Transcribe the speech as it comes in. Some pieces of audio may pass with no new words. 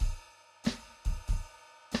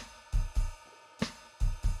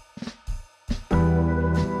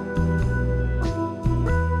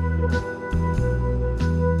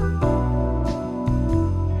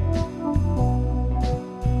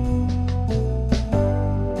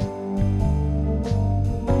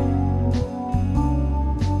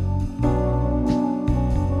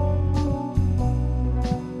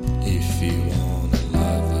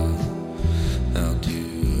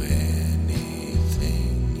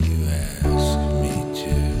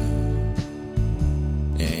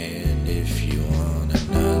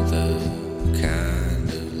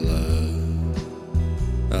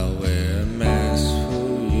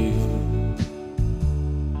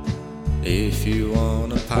If you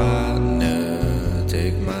want a partner,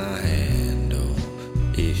 take my hand. Or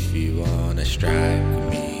if you wanna strike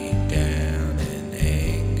me down in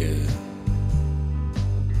anger,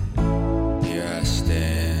 here I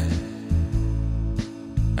stand,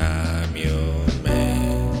 I'm your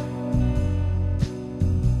man.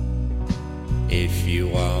 If you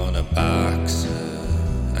want a boxer,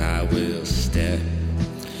 I will step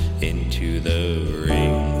into the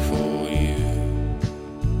ring for you.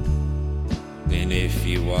 And if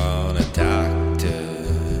you want a doctor,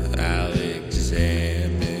 I'll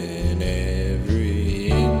examine every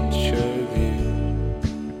inch of you.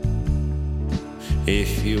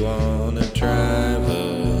 If you want a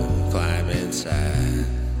driver, climb inside.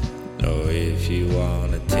 Or if you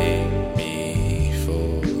want to take me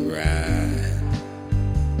for a ride,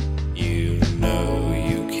 you know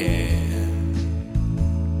you can.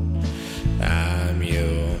 I'm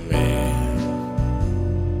your man.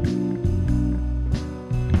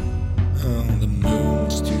 Oh, the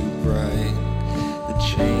moon's too bright, the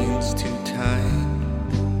chain's too tight,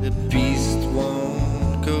 the beast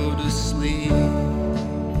won't go to sleep.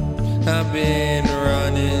 I've been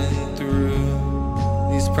running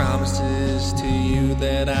through these promises to you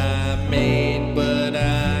that I made, but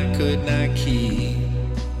I could not keep.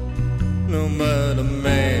 No, but a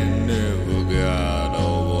man never got a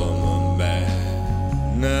woman back,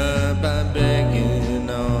 not by begging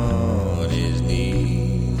on his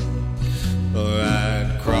knees. Or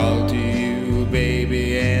I'd crawl to you,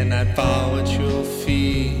 baby, and I'd fall at your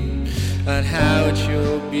feet. I'd howl at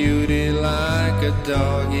your beauty like a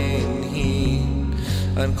dog in heat.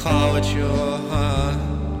 I'd claw at your heart,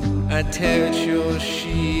 I'd tear at your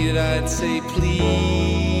sheet. I'd say please,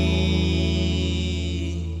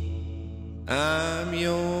 I'm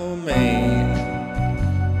your man.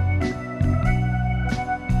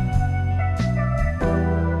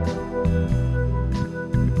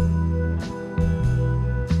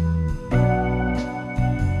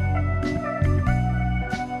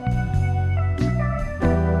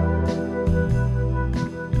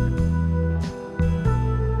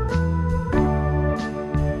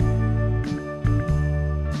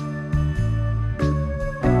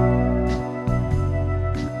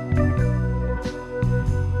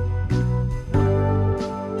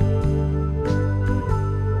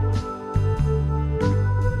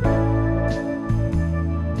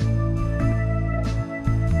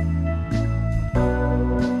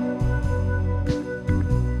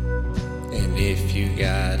 If you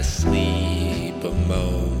gotta sleep a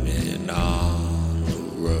moment on the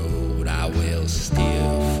road, I will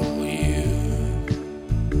steal for you.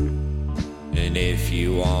 And if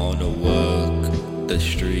you wanna walk the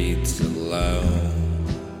streets alone,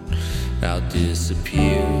 I'll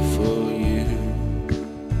disappear for you.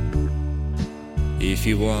 If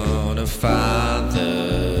you wanna fight